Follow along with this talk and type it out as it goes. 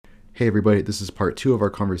Hey everybody, this is part 2 of our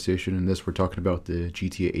conversation. In this, we're talking about the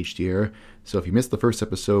GTA HD era. So if you missed the first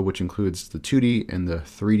episode, which includes the 2D and the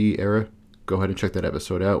 3D era, go ahead and check that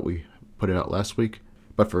episode out. We put it out last week.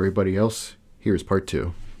 But for everybody else, here's part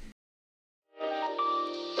 2.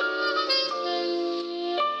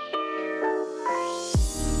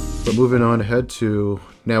 But moving on ahead to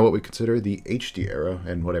now what we consider the HD era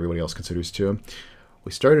and what everybody else considers too.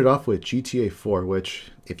 We started off with GTA 4,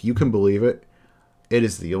 which, if you can believe it, it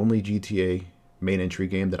is the only GTA main entry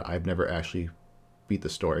game that I've never actually beat the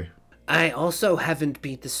story. I also haven't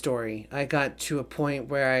beat the story. I got to a point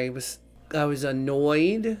where I was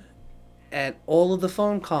annoyed at all of the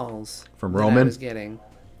phone calls From that Roman? I was getting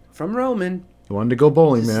from Roman. You wanted to go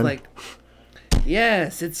bowling, Just man. like,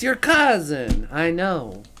 yes, it's your cousin. I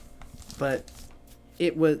know, but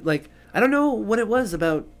it was like, I don't know what it was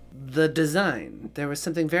about the design. There was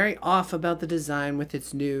something very off about the design with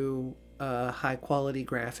its new high quality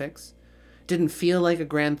graphics. Didn't feel like a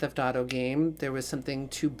Grand Theft Auto game. There was something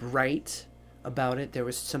too bright about it. There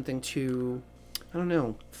was something too, I don't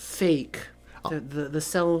know, fake. The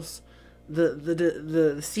cells,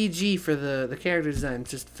 the CG for the character design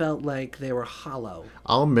just felt like they were hollow.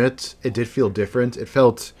 I'll admit, it did feel different. It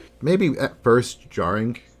felt maybe at first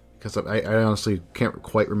jarring, because I honestly can't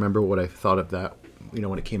quite remember what I thought of that,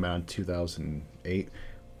 when it came out in 2008.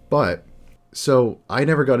 But, so I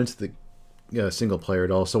never got into the single player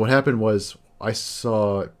at all. So what happened was I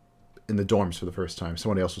saw in the dorms for the first time.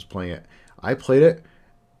 Somebody else was playing it. I played it,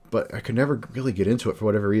 but I could never really get into it for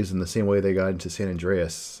whatever reason, the same way they got into San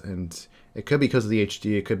Andreas. And it could be because of the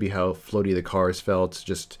HD. It could be how floaty the cars felt,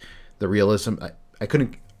 just the realism. I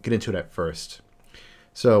couldn't get into it at first.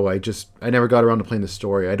 So I never got around to playing the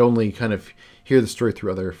story. I'd only kind of hear the story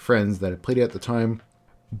through other friends that had played it at the time.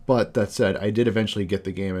 But that said, I did eventually get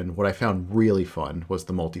the game, and what I found really fun was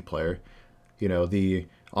the multiplayer. The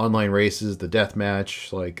online races, the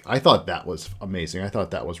deathmatch, I thought that was amazing. I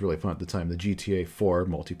thought that was really fun at the time, the GTA 4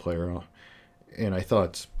 multiplayer. And I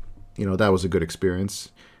thought, that was a good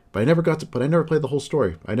experience. But I never played the whole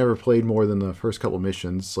story. I never played more than the first couple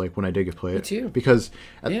missions, when I did get play it. Me too. Because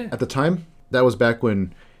at the time, that was back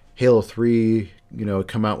when Halo 3,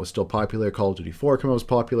 come out was still popular, Call of Duty 4 come out was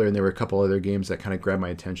popular, and there were a couple other games that kind of grabbed my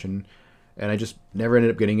attention. And I just never ended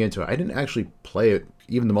up getting into it. I didn't actually play it,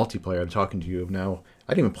 even the multiplayer I'm talking to you of now.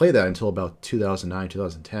 I didn't even play that until about 2009,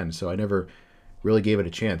 2010. So I never really gave it a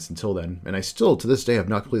chance until then. And I still, to this day, have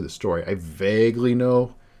not completed the story. I vaguely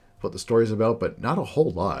know what the story is about, but not a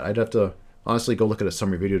whole lot. I'd have to honestly go look at a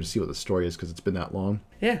summary video to see what the story is because it's been that long.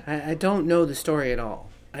 Yeah, I don't know the story at all.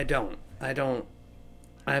 I don't.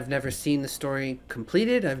 I've never seen the story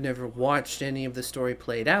completed. I've never watched any of the story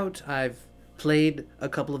played out. I've played a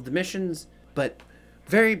couple of the missions, but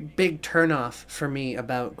very big turnoff for me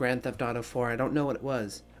about Grand Theft Auto 4. I don't know what it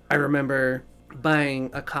was. I remember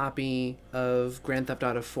buying a copy of Grand Theft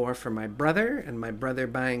Auto 4 for my brother, and my brother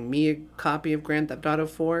buying me a copy of Grand Theft Auto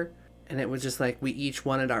 4, and it was just like we each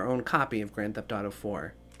wanted our own copy of Grand Theft Auto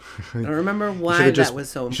 4. I don't remember why that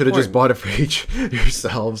was so important. You should have just bought it for each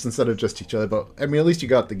yourselves instead of just each other, but at least you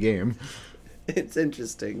got the game. It's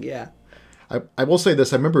interesting, yeah. I will say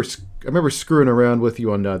this. I remember screwing around with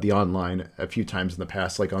you on the online a few times in the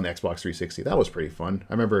past, like on the Xbox 360. That was pretty fun.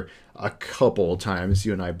 I remember a couple times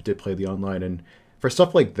you and I did play the online, and for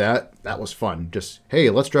stuff like that, that was fun. Just, hey,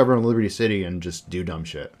 let's drive around Liberty City and just do dumb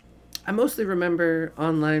shit. I mostly remember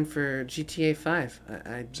online for GTA 5.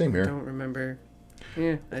 Same here.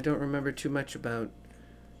 I don't remember too much about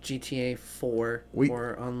GTA 4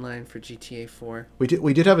 or online for GTA 4.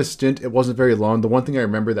 We did have a stint. It wasn't very long. The one thing I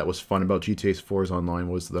remember that was fun about GTA 4's online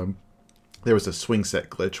was there was a swing set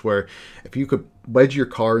glitch where if you could wedge your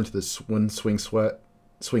car into this one swing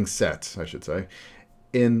set, I should say,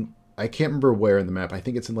 I can't remember where in the map. I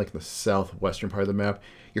think it's in the southwestern part of the map.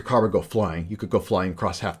 Your car would go flying. You could go flying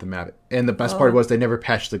across half the map. And the best part was they never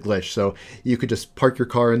patched the glitch, so you could just park your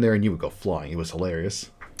car in there and you would go flying. It was hilarious.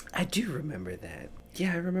 I do remember that.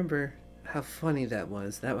 Yeah, I remember how funny that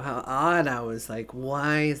was. How odd I was. Like,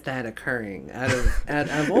 why is that occurring? Out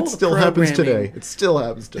of all it still happens today. It still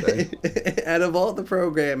happens today. Out of all the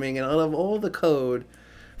programming and out of all the code,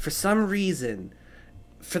 for some reason,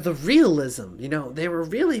 for the realism, they were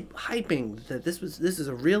really hyping that this is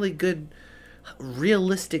a really good,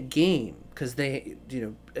 realistic game because they,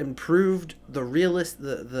 improved the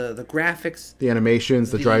the graphics, the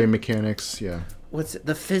animations, the driving mechanics, yeah.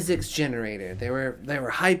 The physics generator. They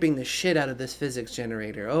were hyping the shit out of this physics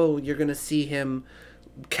generator. Oh, you're gonna see him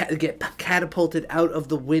get catapulted out of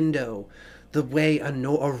the window the way a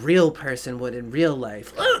real person would in real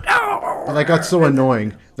life. And that got so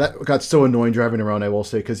annoying. That got so annoying driving around, I will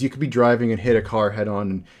say, because you could be driving and hit a car head on,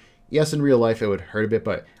 and Yes, in real life it would hurt a bit,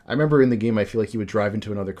 but I remember in the game I feel like you would drive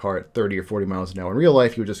into another car at 30 or 40 miles an hour. In real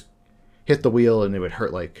life, you would just hit the wheel and it would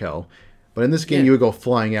hurt like hell. But in this game, Yeah. you would go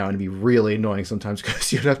flying out and it'd be really annoying sometimes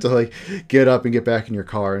because you'd have to like get up and get back in your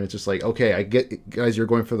car, and it's just like, okay, I get, guys, you're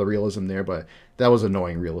going for the realism there, but that was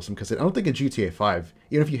annoying realism because I don't think in GTA 5,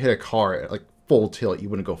 even if you hit a car at like full tilt, you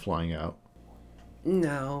wouldn't go flying out,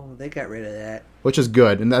 No, they got rid of that. which is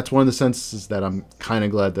good, and that's one of the senses that I'm kind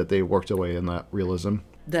of glad that they worked away in that realism.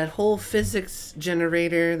 That whole physics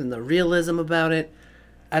generator and the realism about it,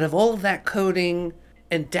 out of all of that coding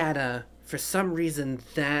and data, for some reason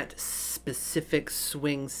that specific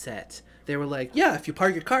swing set, they were like, yeah, if you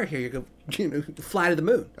park your car here, you go, fly to the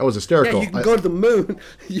moon. That was hysterical. Yeah, you can go to the moon.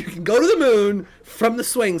 You can go to the moon from the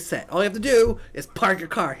swing set. All you have to do is park your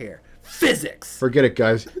car here. Physics. Forget it,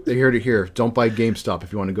 guys. They heard it here. Don't buy GameStop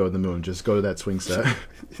if you want to go to the moon. Just go to that swing set.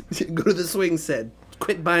 Go to the swing set.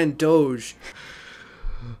 Quit buying Doge.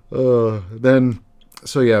 Then,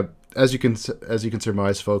 so yeah, as you can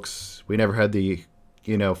surmise, folks, we never had the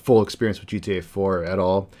full experience with GTA 4 at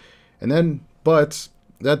all. And then, but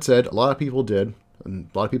that said, a lot of people did, and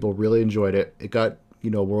a lot of people really enjoyed it. It got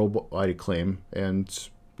worldwide acclaim, and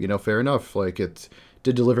fair enough. Like, it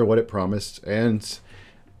did deliver what it promised, and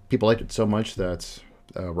people liked it so much that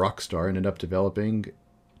Rockstar ended up developing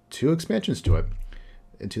 2 expansions to it.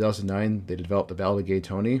 In 2009, they developed The Ballad of Gay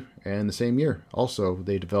Tony, and the same year, also,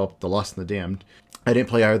 they developed The Lost and the Damned. I didn't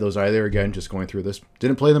play either of those either. Again, just going through this.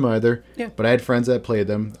 Didn't play them either. Yeah. But I had friends that played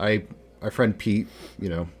them. My friend Pete,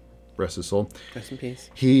 rest his soul. Rest in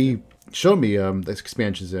peace. He showed me the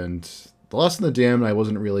expansions, and The Lost and the Damned I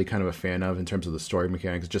wasn't really kind of a fan of in terms of the story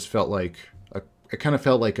mechanics. It just felt like it kind of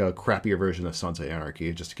felt like a crappier version of Sons of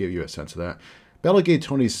Anarchy, just to give you a sense of that. Battle of Gay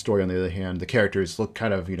Tony's story, on the other hand, the characters look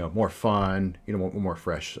kind of, more fun, more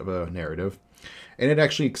fresh of a narrative. And it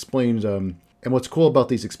actually explained, and what's cool about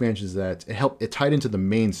these expansions is that it tied into the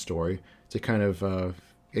main story to kind of,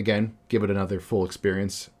 again, give it another full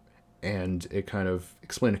experience. And it kind of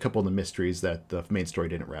explained a couple of the mysteries that the main story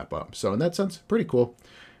didn't wrap up. So in that sense, pretty cool.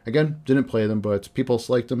 Again, didn't play them, but people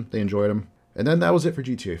liked them. They enjoyed them. And then that was it for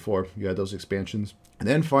GTA 4. You had those expansions. And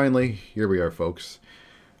then finally, here we are, folks.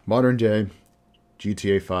 Modern day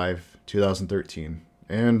GTA 5, 2013.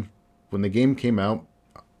 And when the game came out,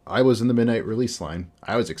 I was in the midnight release line.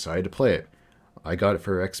 I was excited to play it. I got it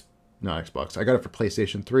for not Xbox. I got it for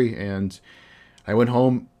PlayStation 3, and I went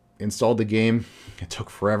home, installed the game. It took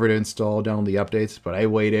forever to install down the updates, but I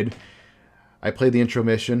waited. I played the intro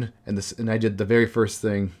mission, and I did the very first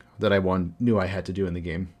thing that I knew I had to do in the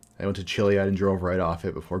game. I went to Chiliad and drove right off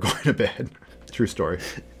it before going to bed. True story.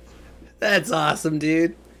 That's awesome,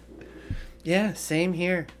 dude. Yeah, same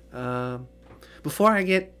here. Before I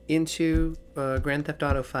get into Grand Theft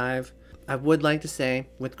Auto 5, I would like to say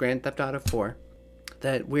with Grand Theft Auto 4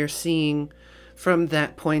 that we're seeing from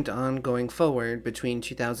that point on going forward between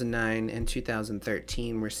 2009 and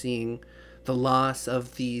 2013, we're seeing the loss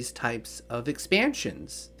of these types of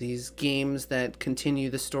expansions, these games that continue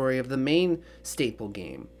the story of the main staple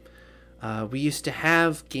game. We used to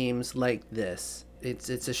have games like this. It's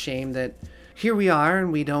a shame that here we are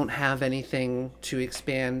and we don't have anything to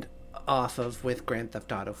expand off of with Grand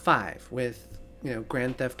Theft Auto 5. With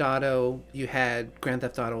Grand Theft Auto, you had Grand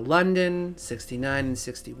Theft Auto London 69 and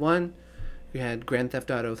 61. You had Grand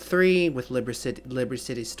Theft Auto 3 with Liberty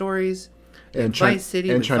City Stories, and Vice City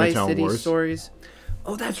and with Chinatown Vice City Wars. Stories.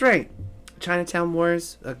 Oh, that's right, Chinatown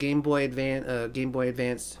Wars, Game Boy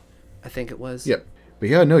Advanced, I think it was. Yep. But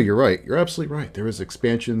yeah, no, you're right. You're absolutely right. There was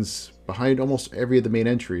expansions behind almost every of the main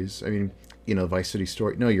entries. I mean, Vice City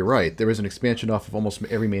Story. No, you're right. There was an expansion off of almost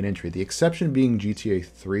every main entry. The exception being GTA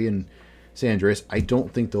 3 and San Andreas. I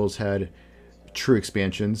don't think those had true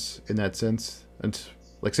expansions in that sense. And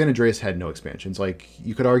like San Andreas had no expansions. Like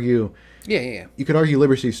you could argue, Yeah. you could argue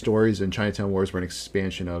Liberty City Stories and Chinatown Wars were an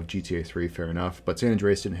expansion of GTA 3. Fair enough. But San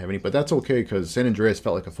Andreas didn't have any. But that's okay because San Andreas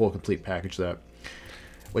felt like a full, complete package.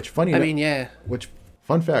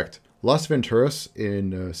 Fun fact, Las Venturas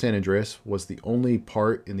in San Andreas was the only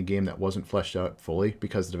part in the game that wasn't fleshed out fully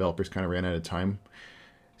because the developers kind of ran out of time.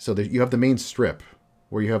 So you have the main strip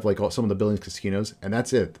where you have like some of the buildings, casinos, and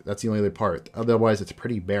that's it. That's the only other part. Otherwise, it's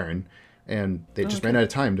pretty barren, and they just ran out of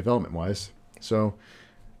time development-wise. So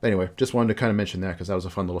anyway, just wanted to kind of mention that because that was a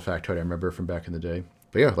fun little factoid I remember from back in the day.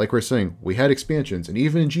 But yeah, like we're saying, we had expansions, and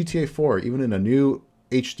even in GTA 4, even in a new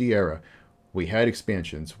HD era, we had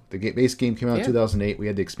expansions. The base game came out in 2008. We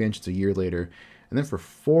had the expansions a year later. And then for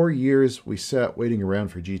 4 years, we sat waiting around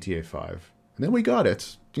for GTA 5. And then we got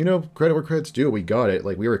it. Credit where credit's due. We got it.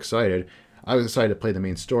 Like, we were excited. I was excited to play the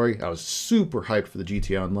main story. I was super hyped for the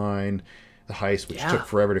GTA Online, the heist, which took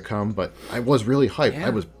forever to come. But I was really hyped.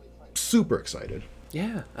 Yeah. super excited.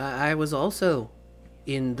 Yeah, I was also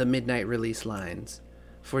in the midnight release lines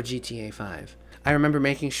for GTA 5. I remember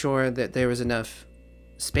making sure that there was enough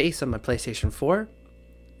space on my PlayStation 4.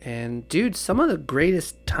 And dude, some of the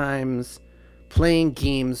greatest times playing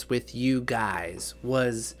games with you guys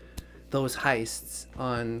was those heists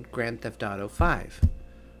on Grand Theft Auto 5.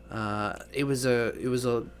 It was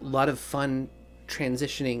a lot of fun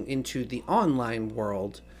transitioning into the online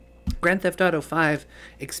world. Grand Theft Auto 5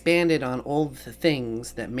 expanded on all the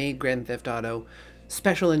things that made Grand Theft Auto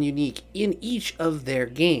special and unique in each of their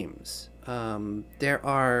games. There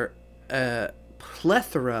are a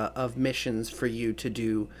plethora of missions for you to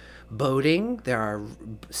do. Boating, there are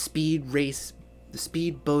speed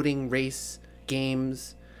boating race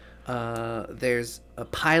games. There's a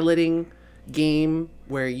piloting game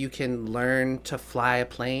where you can learn to fly a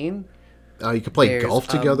plane. You can play There's golf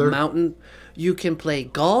a together. You can play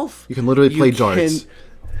golf. You can literally play darts.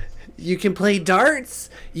 You can play darts.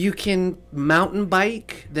 You can mountain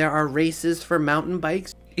bike. There are races for mountain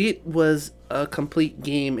bikes. It was a complete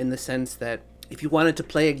game in the sense that if you wanted to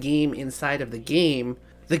play a game inside of the game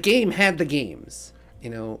had the games. You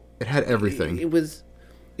know, It had everything. It was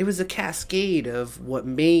a cascade of what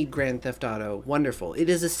made Grand Theft Auto wonderful. It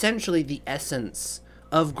is essentially the essence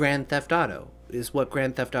of Grand Theft Auto, is what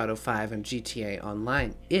Grand Theft Auto 5 and GTA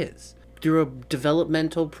Online is. Through a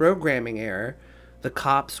developmental programming error, the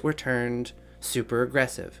cops were turned super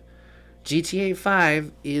aggressive. GTA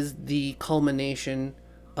 5 is the culmination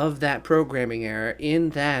of that programming error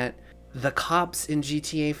in that the cops in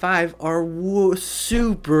GTA 5 are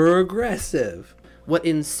super aggressive. What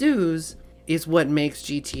ensues is what makes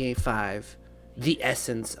GTA 5 the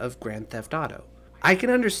essence of Grand Theft Auto. I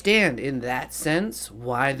can understand in that sense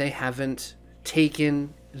why they haven't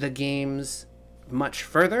taken the games much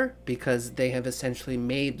further, because they have essentially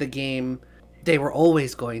made the game they were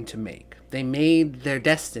always going to make. They made their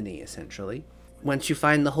destiny, essentially. Once you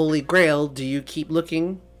find the Holy Grail, do you keep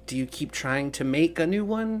looking? Do you keep trying to make a new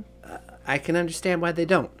one? I can understand why they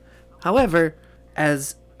don't. However,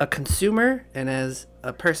 as a consumer and as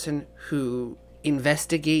a person who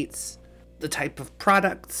investigates the type of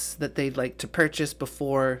products that they'd like to purchase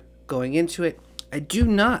before going into it, I do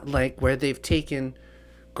not like where they've taken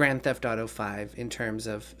Grand Theft Auto 5 in terms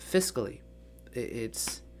of fiscally.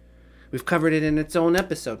 We've covered it in its own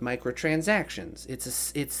episode, microtransactions.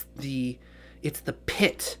 It's the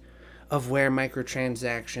pit of where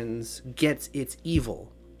microtransactions gets its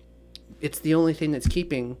evil. It's the only thing that's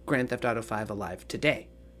keeping Grand Theft Auto 5 alive today.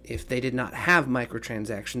 If they did not have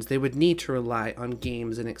microtransactions, they would need to rely on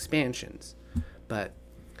games and expansions. But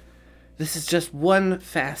this is just one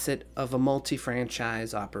facet of a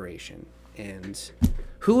multi-franchise operation. And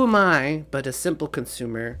who am I but a simple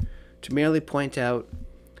consumer to merely point out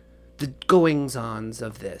the goings-ons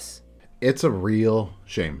of this? It's a real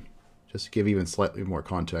shame. Just to give even slightly more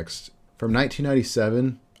context, from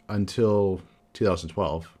 1997 until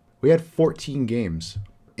 2012, we had 14 games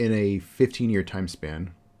in a 15-year time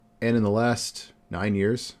span. And in the last 9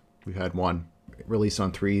 years, we've had one released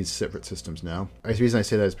on 3 separate systems now. The reason I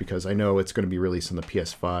say that is because I know it's going to be released on the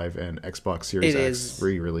PS5 and Xbox Series X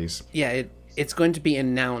re-release. Yeah, it's going to be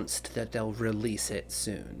announced that they'll release it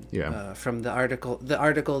soon. Yeah. From the article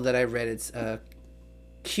that I read, it's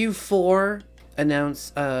Q4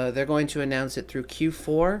 announce. They're going to announce it through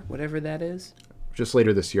Q4, whatever that is. Just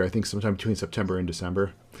later this year, I think sometime between September and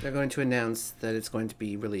December. They're going to announce that it's going to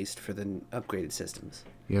be released for the upgraded systems.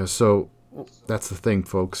 Yeah, so that's the thing,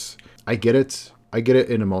 folks. I get it. I get it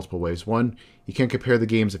in multiple ways. One, you can't compare the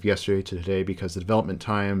games of yesterday to today because the development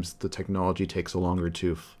times, the technology takes a longer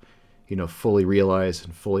to, fully realize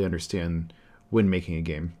and fully understand when making a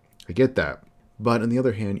game. I get that. But on the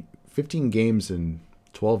other hand, 15 games in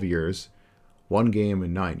 12 years, one game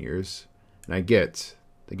in 9 years, and I get,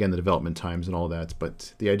 again, the development times and all that,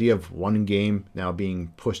 but the idea of one game now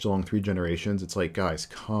being pushed along 3 generations, it's like, guys,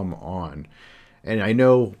 come on. And I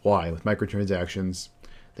know why. With microtransactions,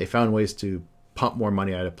 they found ways to pump more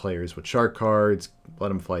money out of players with shark cards, let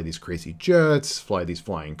them fly these crazy jets, fly these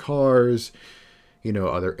flying cars,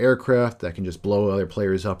 other aircraft that can just blow other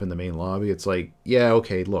players up in the main lobby. It's like, yeah,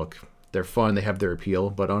 okay, look, they're fun, they have their appeal,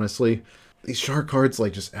 but honestly, these shark cards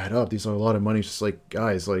just add up. These are a lot of money. It's just like,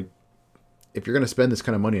 guys, if you're going to spend this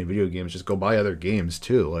kind of money on video games, just go buy other games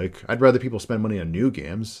too. I'd rather people spend money on new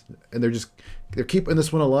games, and they're keeping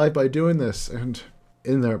this one alive by doing this. And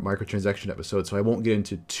in their microtransaction episode, so I won't get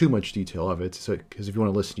into too much detail of it, because if you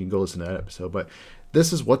want to listen, you can go listen to that episode. But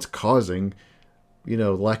this is what's causing,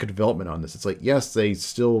 lack of development on this. It's like, yes, they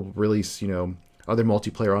still release, other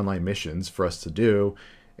multiplayer online missions for us to do,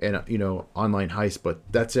 and online heists, but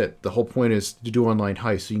that's it. The whole point is to do online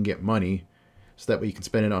heists so you can get money, so that way you can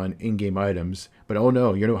spend it on in-game items. But oh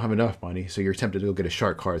no, you don't have enough money, so you're tempted to go get a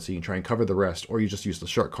shark card so you can try and cover the rest, or you just use the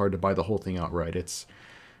shark card to buy the whole thing outright. It's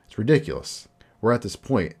ridiculous. We're at this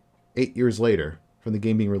point 8 years later from the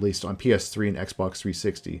game being released on PS3 and Xbox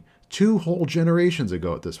 360, 2 whole generations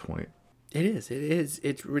ago at this point. It is.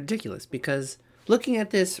 It's ridiculous because looking at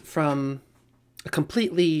this from a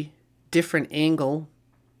completely different angle,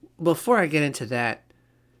 before I get into that,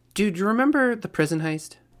 dude, you remember the prison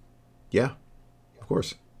heist? Yeah, of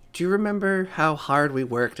course. Do you remember how hard we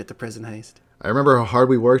worked at the prison heist? I remember how hard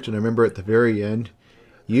we worked, and I remember at the very end,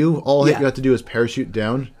 all you had to do is parachute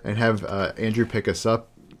down and have Andrew pick us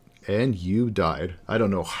up, and you died. I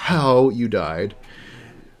don't know how you died,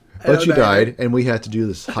 but you died, and we had to do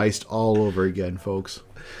this heist all over again, folks.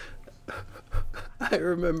 I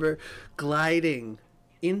remember gliding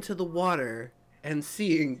into the water and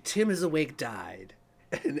seeing Tim is Awake died.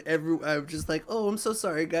 And I'm just like, oh, I'm so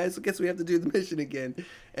sorry, guys. I guess we have to do the mission again.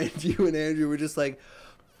 And you and Andrew were just like,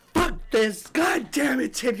 fuck this. God damn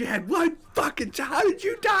it, Tim. You had one fucking job. How did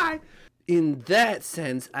you die? In that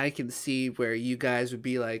sense, I can see where you guys would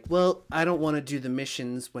be like, well, I don't want to do the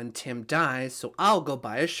missions when Tim dies, so I'll go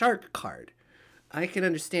buy a shark card. I can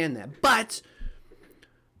understand that. But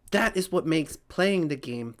that is what makes playing the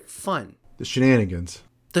game fun. The shenanigans.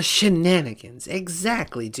 The shenanigans.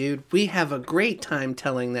 Exactly, dude. We have a great time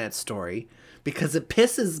telling that story because it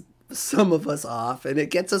pisses some of us off and it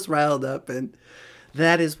gets us riled up, and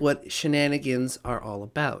that is what shenanigans are all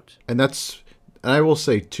about. And I will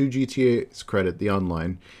say, to GTA's credit, the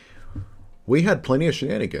online, we had plenty of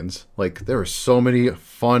shenanigans. Like, there were so many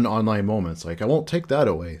fun online moments. Like, I won't take that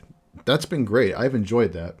away. That's been great. I've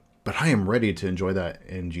enjoyed that. But I am ready to enjoy that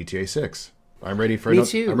in GTA 6. I'm ready for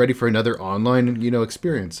I'm ready for another online,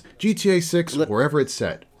 experience. GTA 6, wherever it's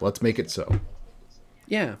set, let's make it so.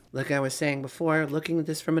 Yeah, like I was saying before, looking at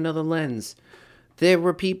this from another lens, there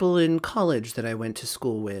were people in college that I went to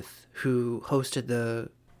school with who hosted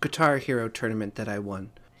the Guitar Hero tournament that I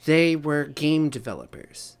won. They were game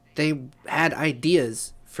developers. They had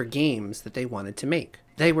ideas for games that they wanted to make.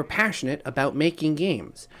 They were passionate about making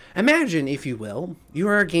games. Imagine, if you will, you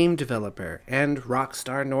are a game developer and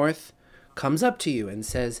Rockstar North comes up to you and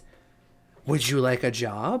says, would you like a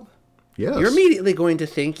job? Yes. You're immediately going to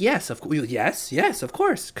think, yes, of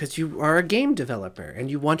course, because you are a game developer and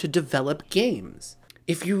you want to develop games.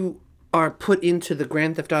 If you are put into the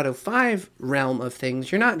Grand Theft Auto 5 realm of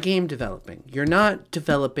things, you're not game developing. You're not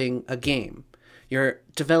developing a game. You're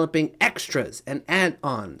developing extras and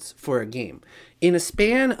add-ons for a game. In a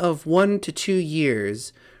span of 1 to 2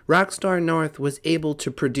 years, Rockstar North was able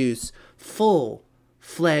to produce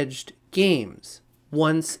full-fledged games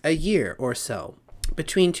once a year or so.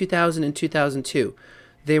 Between 2000 and 2002,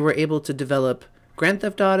 they were able to develop Grand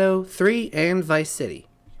Theft Auto 3 and Vice City.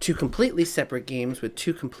 2 completely separate games with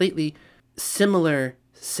 2 completely similar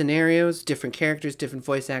scenarios, different characters, different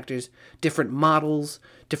voice actors, different models,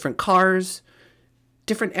 different cars,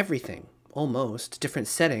 different everything, almost, different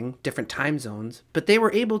setting, different time zones. But they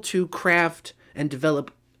were able to craft and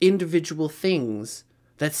develop individual things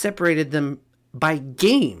that separated them by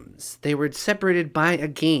games. They were separated by a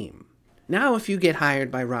game. Now, if you get hired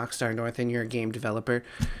by Rockstar North and you're a game developer,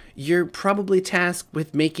 you're probably tasked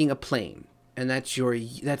with making a plane, and that's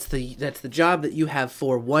the job that you have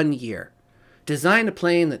for 1 year. Design a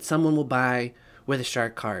plane that someone will buy with a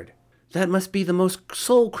shark card. That must be the most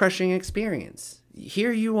soul-crushing experience.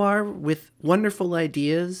 Here you are with wonderful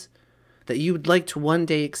ideas that you would like to one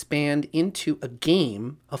day expand into a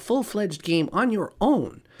game, a full-fledged game on your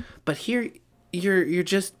own. But here you're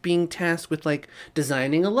just being tasked with like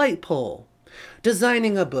designing a light pole,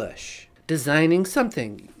 designing a bush, designing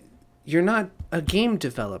something. You're not a game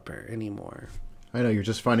developer anymore. I know, you're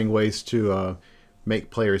just finding ways to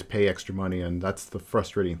make players pay extra money, and that's the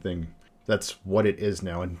frustrating thing. That's what it is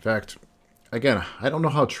now. In fact, again, I don't know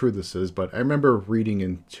how true this is, but I remember reading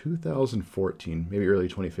in 2014, maybe early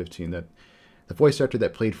 2015, that the voice actor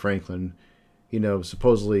that played Franklin,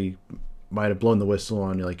 supposedly might have blown the whistle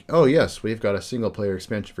on, like, oh yes, we've got a single player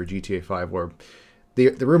expansion for GTA 5, where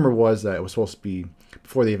the rumor was that it was supposed to be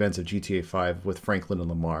before the events of GTA 5 with Franklin and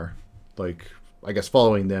Lamar, like, I guess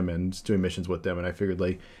following them and doing missions with them. And I figured,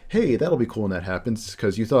 like, hey, that'll be cool when that happens,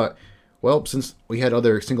 because you thought, well, since we had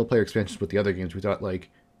other single player expansions with the other games, we thought, like,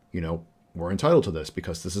 we're entitled to this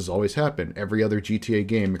because this has always happened. Every other GTA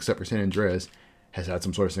game except for San Andreas has had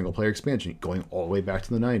some sort of single player expansion going all the way back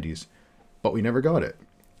to the 90s, but we never got it.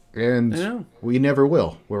 And we never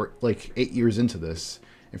will. We're like 8 years into this.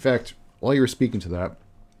 In fact, while you were speaking to that,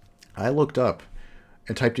 I looked up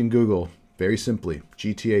and typed in Google very simply,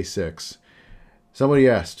 GTA 6. Somebody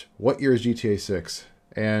asked, what year is GTA 6?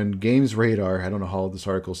 And Games Radar, I don't know how this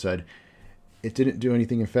article said, it didn't do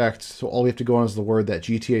anything. In fact, so all we have to go on is the word that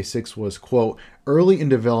GTA 6 was, quote, early in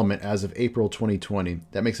development as of April 2020.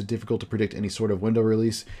 That makes it difficult to predict any sort of window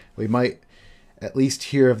release. We might at least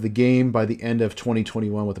hear of the game by the end of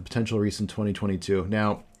 2021 with a potential release in 2022.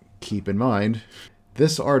 Now, keep in mind,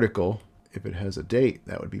 this article, if it has a date,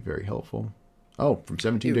 that would be very helpful. Oh, from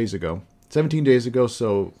 17 days ago. 17 days ago,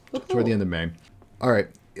 so toward the end of May. All right.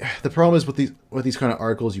 The problem is with these kind of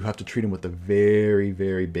articles, you have to treat them with a very,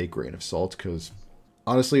 very big grain of salt because,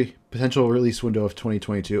 honestly, potential release window of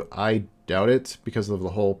 2022, I doubt it because of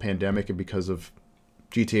the whole pandemic and because of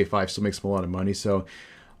GTA 5 still makes them a lot of money. So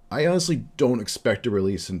I honestly don't expect a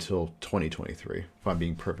release until 2023, if I'm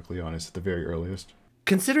being perfectly honest, at the very earliest.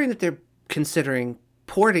 Considering that they're considering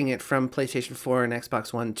porting it from PlayStation 4 and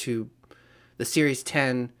Xbox One to the Series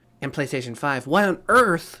 10 and PlayStation 5, why on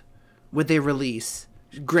earth would they release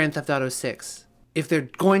Grand Theft Auto 6? If they're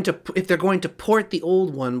going to port the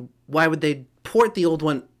old one, why would they port the old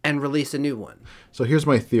one and release a new one? So here's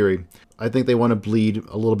my theory. I think they want to bleed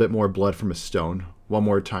a little bit more blood from a stone one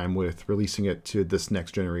more time with releasing it to this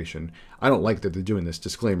next generation. I don't like that they're doing this.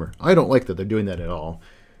 Disclaimer. I don't like that they're doing that at all.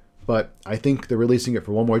 But I think they're releasing it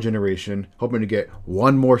for one more generation, hoping to get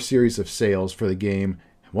one more series of sales for the game,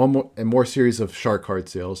 one more series of shark card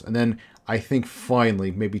sales, and then I think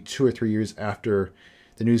finally, maybe 2 or 3 years after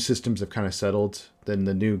the new systems have kind of settled, then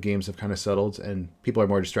the new games have kind of settled, and people are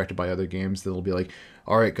more distracted by other games, they'll be like,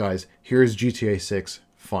 all right, guys, here's GTA 6,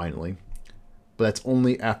 finally. But that's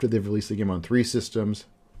only after they've released the game on 3 systems,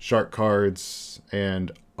 shark cards,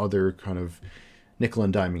 and other kind of nickel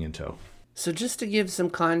and diming in tow. So just to give some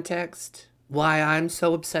context, why I'm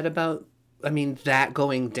so upset about, that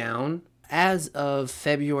going down, as of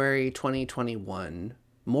February 2021,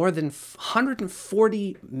 more than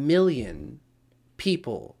 140 million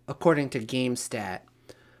people, according to GameStat,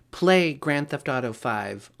 play Grand Theft Auto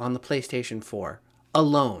 5 on the PlayStation 4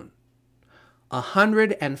 alone.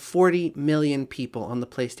 140 million people on the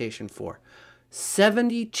PlayStation 4.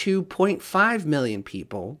 72.5 million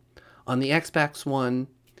people on the Xbox One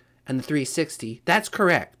and the 360. That's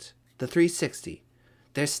correct. The 360.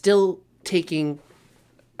 They're still taking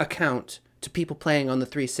account to people playing on the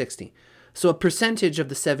 360. So a percentage of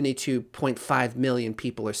the 72.5 million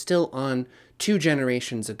people are still on 2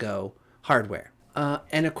 generations ago hardware.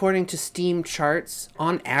 And according to Steam charts,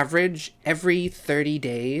 on average, every 30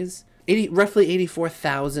 days, roughly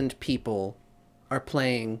 84,000 people are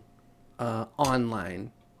playing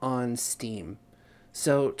online on Steam.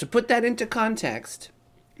 So to put that into context,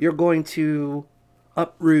 you're going to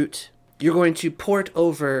port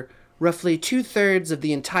over roughly 2/3 of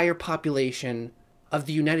the entire population of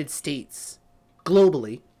the United States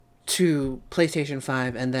globally to PlayStation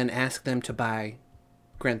 5 and then ask them to buy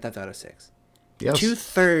Grand Theft Auto 6. Yes.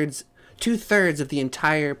 Two-thirds of the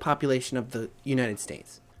entire population of the United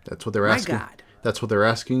States. That's what they're asking. My God. That's what they're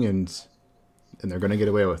asking, and they're going to get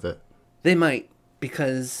away with it. They might,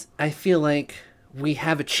 because I feel like we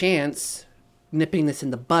have a chance nipping this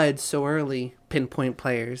in the bud so early, Pinpoint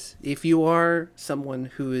players. If you are someone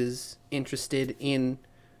who is interested in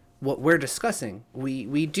what we're discussing,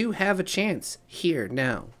 we do have a chance here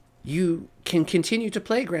now. You can continue to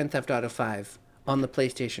play Grand Theft Auto 5 on the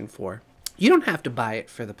PlayStation 4. You don't have to buy it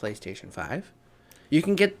for the PlayStation 5. You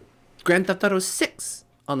can get Grand Theft Auto 6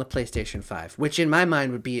 on the PlayStation 5, which in my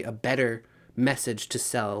mind would be a better message to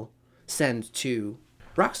send to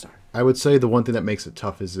Rockstar. I would say the one thing that makes it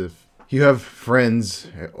tough is if you have friends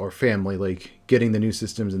or family like getting the new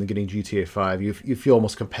systems and then getting GTA 5, you feel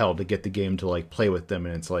almost compelled to get the game to like play with them,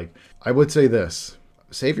 and it's like, I would say this: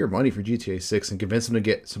 save your money for GTA 6 and convince them to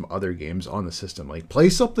get some other games on the system. Like, play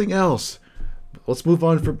something else. Let's move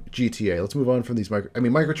on from GTA. Let's move on from these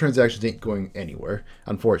microtransactions ain't going anywhere,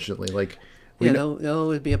 unfortunately. Like, they'll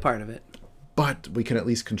always be a part of it. But we can at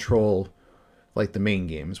least control like the main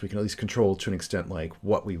games. We can at least control to an extent like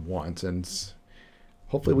what we want, and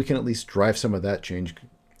hopefully we can at least drive some of that change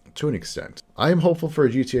to an extent. I am hopeful for a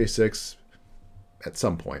GTA 6 at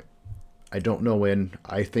some point. I don't know when.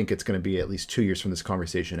 I think it's going to be at least 2 years from this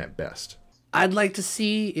conversation at best. I'd like to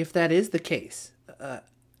see if that is the case.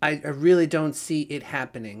 I really don't see it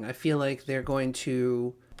happening. I feel like they're going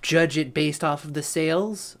to judge it based off of the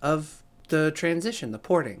sales of the transition, the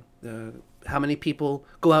porting, how many people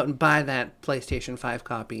go out and buy that PlayStation 5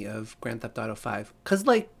 copy of Grand Theft Auto 5. Because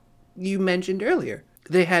like you mentioned earlier,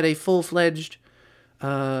 they had a full-fledged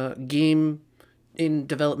game in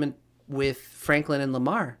development with Franklin and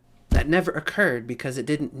Lamar that never occurred because it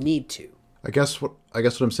didn't need to. I guess what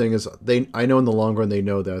I'm saying is I know in the long run they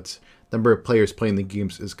know that number of players playing the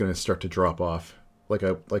games is going to start to drop off, like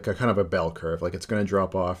a kind of a bell curve. Like it's going to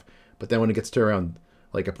drop off, but then when it gets to around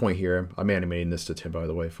like a point here, I'm animating this to Tim, by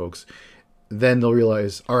the way, folks. Then they'll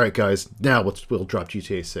realize, all right, guys, now we'll drop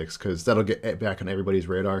GTA 6 because that'll get back on everybody's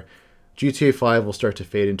radar. GTA 5 will start to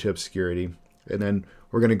fade into obscurity, and then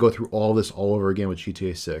we're going to go through all this all over again with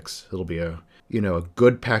GTA 6. It'll be a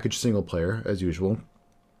good packaged single player as usual.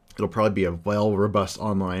 It'll probably be a well robust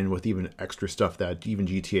online with even extra stuff that even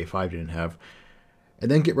GTA 5 didn't have.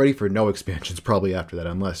 And then get ready for no expansions probably after that,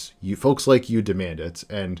 unless you folks like you demand it.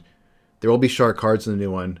 And there will be shark cards in the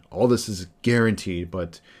new one. All this is guaranteed,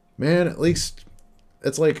 but man, at least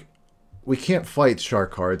it's like we can't fight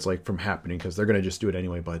shark cards like from happening because they're gonna just do it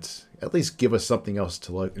anyway. But at least give us something else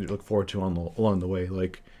to look forward to along the way,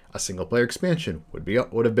 like a single player expansion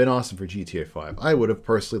would have been awesome for GTA 5. I would have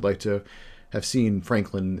personally liked to have seen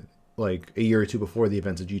Franklin like a year or two before the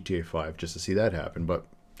events of GTA 5 just to see that happen, but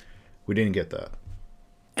we didn't get that.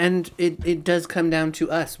 And it does come down to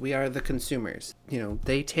us. We are the consumers.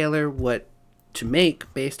 They tailor what to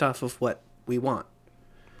make based off of what we want.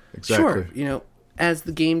 Exactly. Sure, as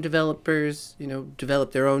the game developers,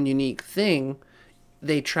 develop their own unique thing,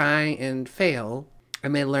 they try and fail,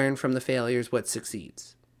 and they learn from the failures what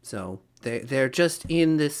succeeds. So they're just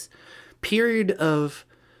in this period of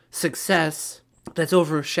success that's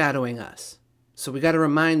overshadowing us. So we got to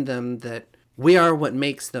remind them that we are what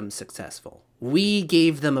makes them successful. We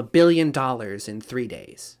gave them $1 billion in 3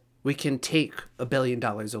 days. We can take $1 billion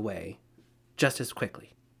away just as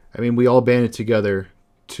quickly. I mean, we all banded together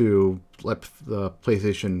to let the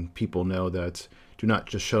PlayStation people know that do not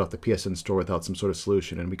just shut off the PSN store without some sort of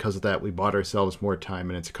solution. And because of that, we bought ourselves more time.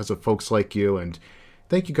 And it's because of folks like you. And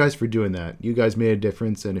thank you guys for doing that. You guys made a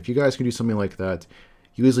difference. And if you guys can do something like that,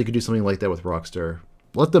 you easily could do something like that with Rockstar.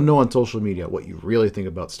 Let them know on social media what you really think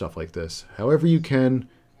about stuff like this. However you can,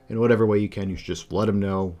 in whatever way you can, you should just let them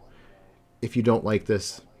know. If you don't like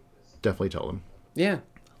this, definitely tell them. Yeah.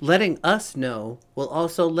 Letting us know will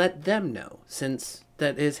also let them know, since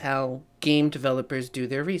that is how game developers do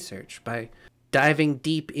their research, by diving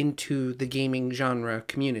deep into the gaming genre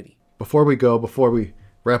community. Before we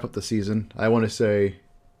wrap up the season, I want to say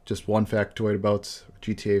just one factoid about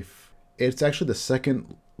GTA. It's actually the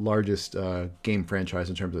second largest game franchise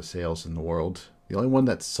in terms of sales in the world. The only one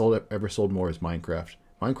that's ever sold more is Minecraft.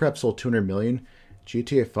 Minecraft sold 200 million.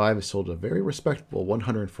 GTA 5 has sold a very respectable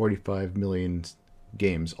 145 million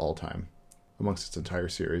games all time amongst its entire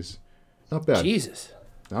series. Not bad. Jesus.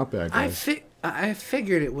 Not bad, guys. I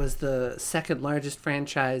figured it was the second largest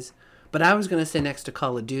franchise, but I was going to say next to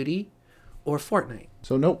Call of Duty or Fortnite.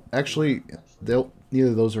 So, no, actually,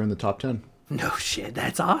 neither of those are in the top 10. No shit,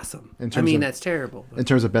 that's awesome. That's terrible. In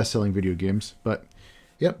terms of best-selling video games. But,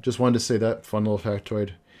 yep, just wanted to say that. Fun little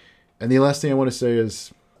factoid. And the last thing I want to say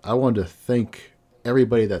is I wanted to thank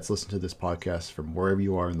everybody that's listened to this podcast from wherever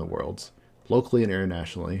you are in the world, locally and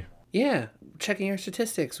internationally. Yeah, checking our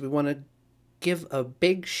statistics. We want to give a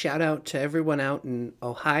big shout out to everyone out in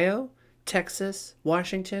Ohio, Texas,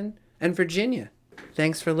 Washington, and Virginia.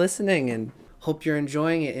 Thanks for listening, and hope you're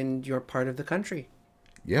enjoying it in your part of the country.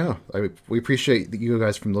 Yeah, we appreciate you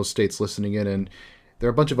guys from those states listening in, and there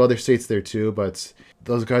are a bunch of other states there too, but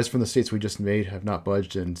those guys from the states we just made have not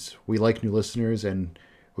budged, and we like new listeners, and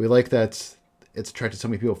we like that it's attracted so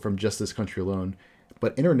many people from just this country alone.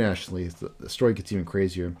 But internationally, the story gets even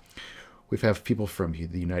crazier. We've had people from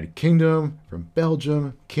the United Kingdom, from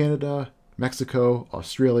Belgium, Canada, Mexico,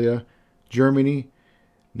 Australia, Germany,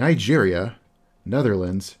 Nigeria,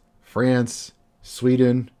 Netherlands, France,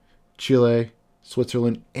 Sweden, Chile,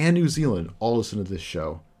 Switzerland, and New Zealand all listen to this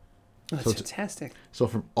show. That's fantastic. So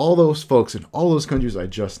from all those folks in all those countries I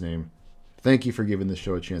just named, thank you for giving this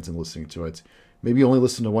show a chance and listening to it. Maybe you only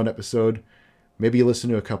listen to one episode, maybe you listen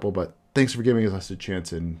to a couple, but thanks for giving us a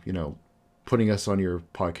chance and, putting us on your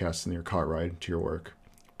podcast and your car ride to your work.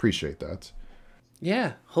 Appreciate that.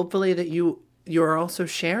 Yeah, hopefully that you are also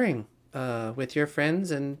sharing with your friends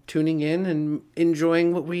and tuning in and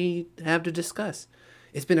enjoying what we have to discuss.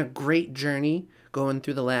 It's been a great journey going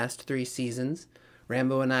through the last 3 seasons.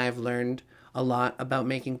 Rambo and I have learned a lot about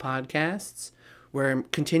making podcasts. We're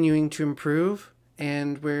continuing to improve,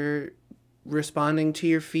 and we're responding to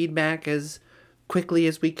your feedback as quickly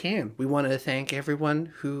as we can. We want to thank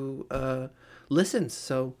everyone who listens.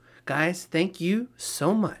 So, guys, thank you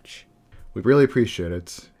so much. We really appreciate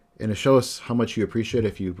it. And to show us how much you appreciate it,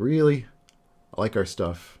 if you really like our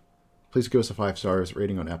stuff, please give us a 5-star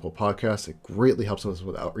rating on Apple Podcasts. It greatly helps us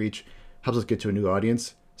with outreach, helps us get to a new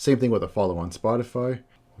audience. Same thing with a follow on Spotify.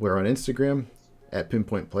 We're on Instagram at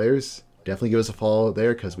Pinpoint Players. Definitely give us a follow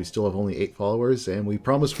there because we still have only 8 followers, and we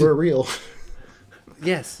promise we're real.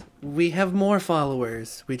 Yes, we have more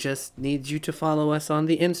followers. We just need you to follow us on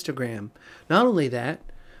the Instagram. Not only that,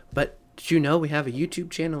 but did you know we have a YouTube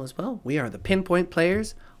channel as well? We are the Pinpoint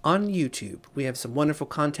Players on YouTube. We have some wonderful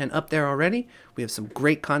content up there already. We have some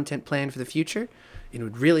great content planned for the future. It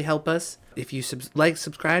would really help us if you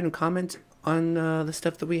subscribe, and comment on the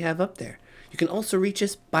stuff that we have up there. You can also reach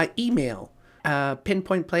us by email,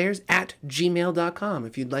 pinpointplayers@gmail.com.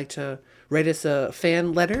 If you'd like to write us a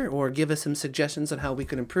fan letter or give us some suggestions on how we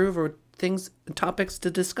can improve or topics to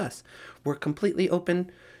discuss, we're completely open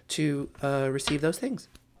to receive those things.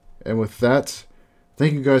 And with that,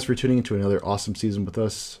 thank you guys for tuning into another awesome season with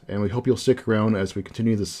us, and we hope you'll stick around as we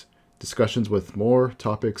continue this discussions with more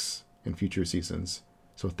topics in future seasons.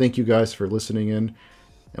 So thank you guys for listening in,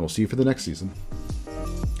 and we'll see you for the next season.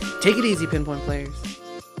 Take it easy, Pinpoint Players.